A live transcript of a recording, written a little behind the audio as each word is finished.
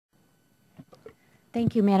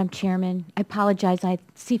Thank you, Madam Chairman. I apologize. I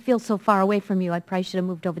feel so far away from you. I probably should have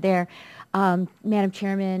moved over there. Madam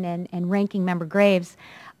Chairman and Ranking Member Graves,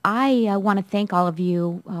 I want to thank all of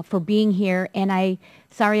you for being here. And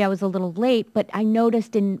sorry I was a little late, but I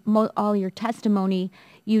noticed in all your testimony,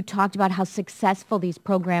 you talked about how successful these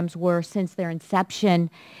programs were since their inception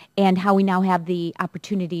and how we now have the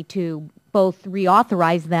opportunity to both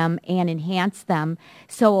reauthorize them and enhance them.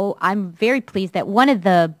 So I'm very pleased that one of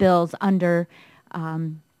the bills under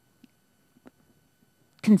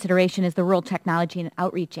consideration is the Rural Technology and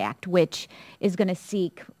Outreach Act, which is going to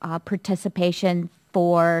seek participation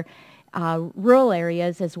for rural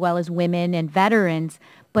areas as well as women and veterans.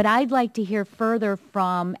 But I'd like to hear further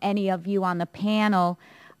from any of you on the panel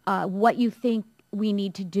what you think we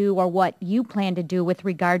need to do or what you plan to do with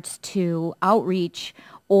regards to outreach,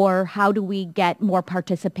 or how do we get more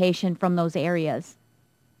participation from those areas?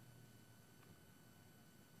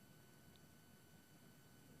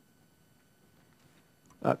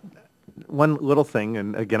 One little thing,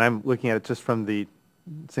 and again, I'm looking at it just from the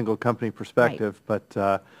single company perspective, right.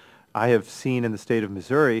 But I have seen in the state of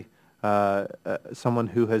Missouri someone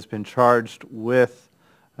who has been charged with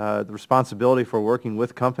the responsibility for working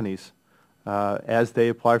with companies as they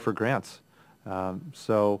apply for grants.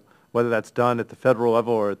 So whether that's done at the federal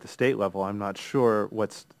level or at the state level, I'm not sure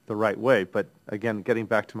what's the right way. But again, getting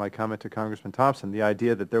back to my comment to Congressman Thompson, the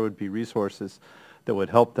idea that there would be resources that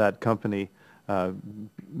would help that company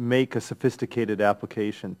make a sophisticated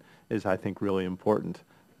application is, I think, really important.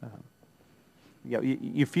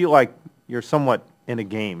 You feel like you're somewhat in a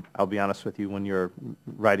game, I'll be honest with you, when you're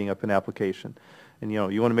writing up an application. And, you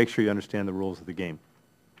want to make sure you understand the rules of the game.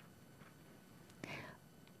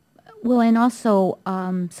 Well, and also,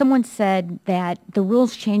 someone said that the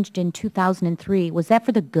rules changed in 2003. Was that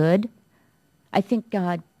for the good? I think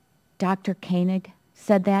Dr. Koenig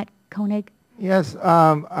said that. Koenig? Yes,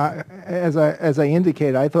 as I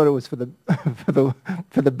indicated, I thought it was for the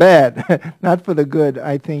for the bad, not for the good.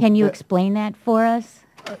 I think. Can you explain that for us?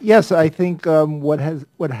 Yes, I think what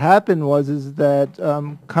happened is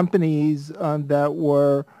that companies that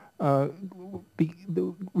were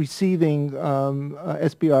receiving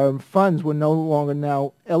SBIR funds were no longer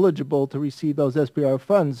now eligible to receive those SBIR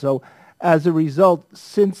funds. So, as a result,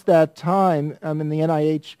 since that time, the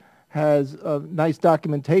NIH has nice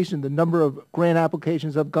documentation. The number of grant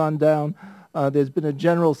applications have gone down. There's been a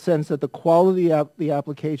general sense that the quality of the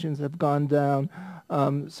applications have gone down.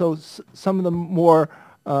 So some of the more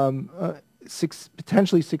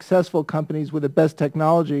potentially successful companies with the best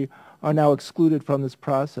technology are now excluded from this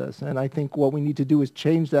process. And I think what we need to do is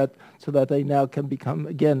change that so that they now can become,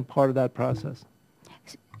 again, part of that process.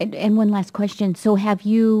 And one last question. So have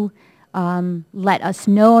you let us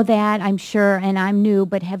know that? I'm sure, and I'm new,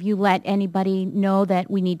 but have you let anybody know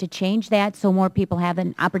that we need to change that so more people have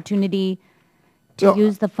an opportunity to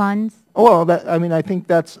use the funds? Well, I think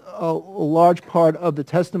that's a large part of the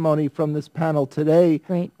testimony from this panel today.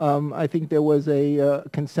 Great. I think there was a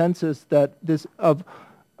consensus that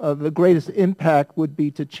the greatest impact would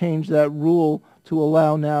be to change that rule to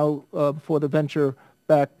allow now for the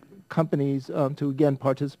venture-backed companies to again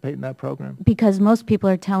participate in that program. Because most people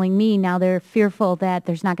are telling me now they're fearful that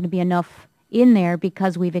there's not going to be enough in there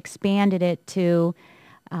because we've expanded it to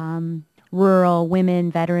rural, women,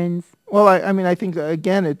 veterans. Well, I think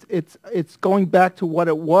again it's going back to what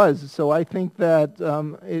it was. So I think that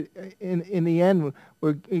in the end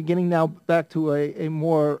we're getting now back to a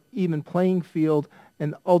more even playing field,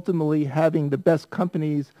 and ultimately having the best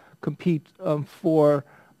companies compete for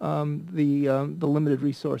the limited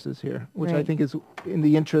resources here, which right. I think is in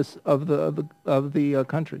the interest of the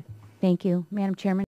country. Thank you, Madam Chairman.